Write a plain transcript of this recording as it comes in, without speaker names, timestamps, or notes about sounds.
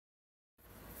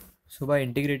So by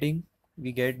integrating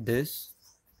we get this.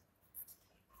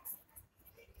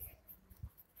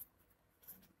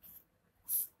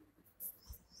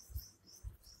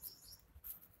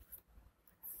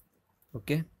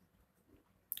 Okay,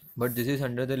 but this is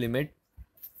under the limit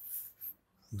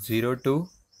 0 to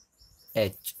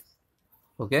h.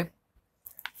 Okay,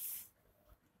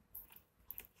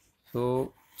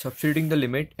 so substituting the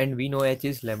limit, and we know h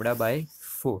is lambda by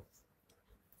 4.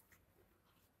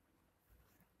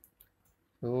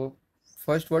 So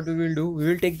first what we will do, we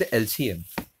will take the LCM.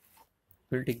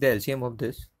 We will take the LCM of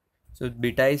this. So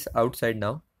beta is outside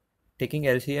now. Taking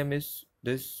LCM is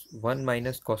this 1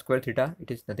 minus cos square theta. It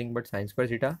is nothing but sin square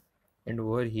theta. And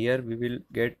over here we will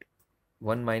get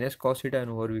 1 minus cos theta,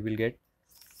 and over we will get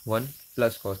 1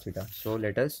 plus cos theta. So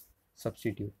let us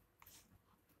substitute.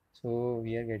 So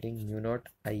we are getting mu naught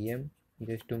Im e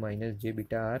raised to minus j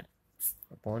beta r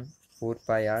upon 4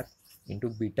 pi r into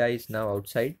beta is now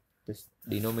outside. This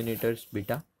denominator's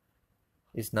beta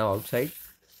is now outside,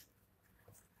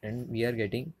 and we are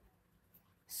getting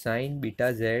sin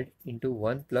beta z into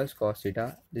 1 plus cos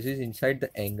theta. This is inside the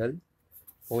angle,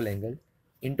 whole angle,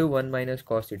 into 1 minus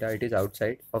cos theta. It is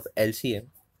outside of LCM,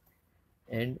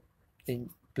 and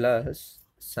in plus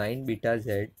sin beta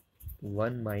z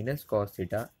 1 minus cos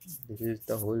theta. This is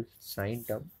the whole sine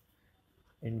term,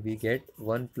 and we get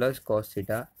 1 plus cos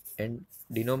theta, and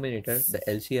denominator, the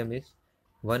LCM is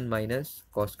 1 minus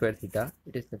cos square theta.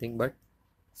 It is nothing but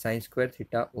sin square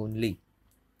theta only,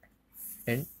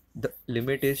 and the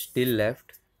limit is still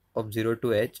left of 0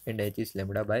 to h, and h is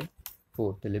lambda by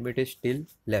 4. The limit is still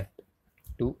left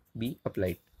to be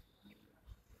applied.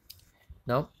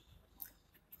 Now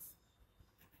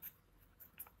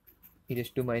e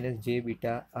raised to minus j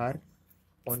beta r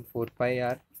on 4 pi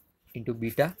r into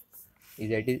beta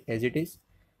is as it is.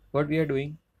 What we are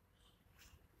doing,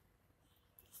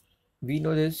 we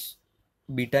know this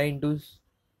beta into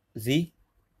z,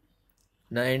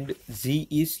 and z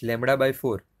is lambda by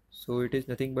 4, so it is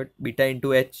nothing but beta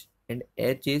into h, and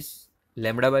h is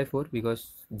lambda by 4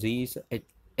 because z is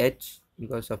h,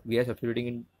 because of we are substituting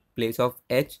in place of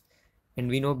h, and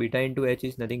we know beta into h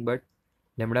is nothing but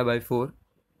lambda by 4,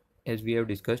 as we have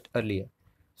discussed earlier,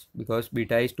 because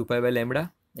beta is 2 pi by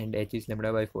lambda and h is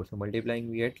lambda by 4. So multiplying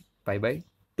we get pi by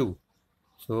 2.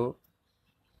 So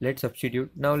let's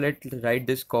substitute. Now let's write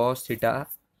this cos theta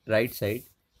left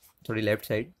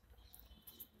side,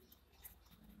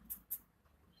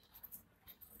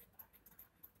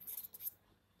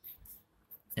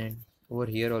 and over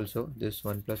here also this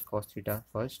 1 plus cos theta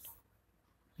first,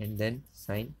 and then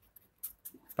sine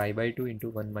pi by 2 into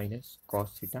 1 minus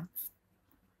cos theta.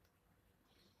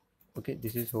 Okay,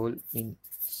 this is whole in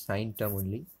sine term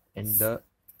only, and the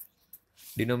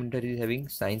denominator is having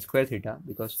sine square theta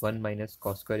because 1 minus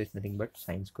cos square is nothing but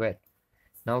sine square.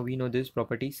 Now we know this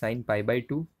property, sine pi by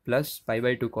 2 plus pi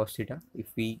by 2 cos theta. If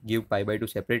we give pi by 2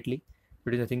 separately,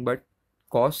 it is nothing but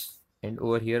cos, and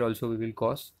over here also we will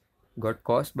got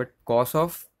cos, but cos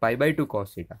of pi by 2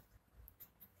 cos theta.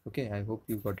 Okay, I hope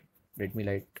you got it. Let me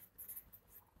write.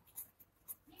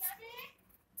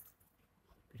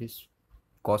 It is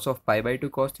cos of pi by 2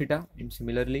 cos theta, and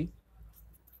similarly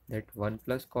that 1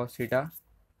 plus cos theta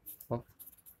of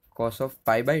cos of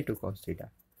pi by 2 cos theta.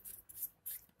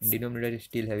 Denominator is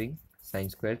still having sine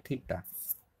square theta.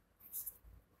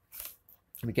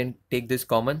 We can take this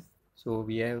common, so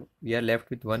we are left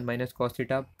with 1 minus cos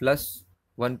theta plus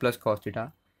 1 plus cos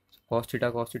theta. So cos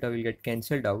theta will get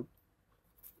cancelled out.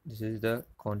 This is the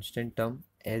constant term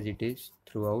as it is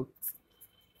throughout,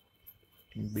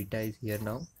 and beta is here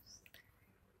now.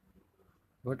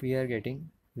 What we are getting,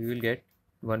 we will get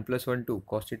 1 plus 1 2,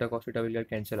 cos theta will get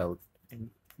cancelled out, and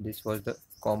this was the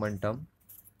common term,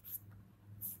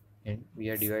 and we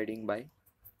are dividing by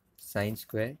sine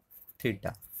square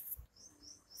theta.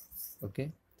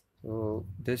 Okay, so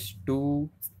this 2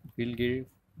 will give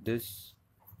this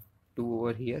 2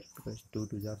 over here because 2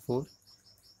 2s are 4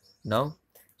 now.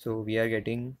 So we are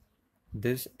getting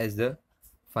this as the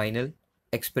final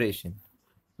expression.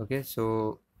 Okay,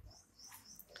 so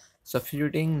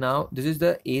substituting now, this is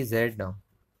the AZ. Now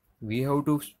we have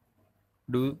to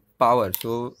do power,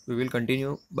 so we will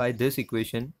continue by this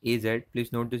equation AZ.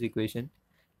 Please note this equation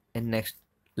in next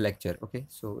lecture. Okay,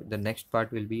 so the next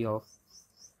part will be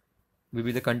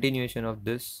the continuation of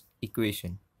this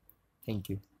equation. Thank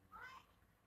you.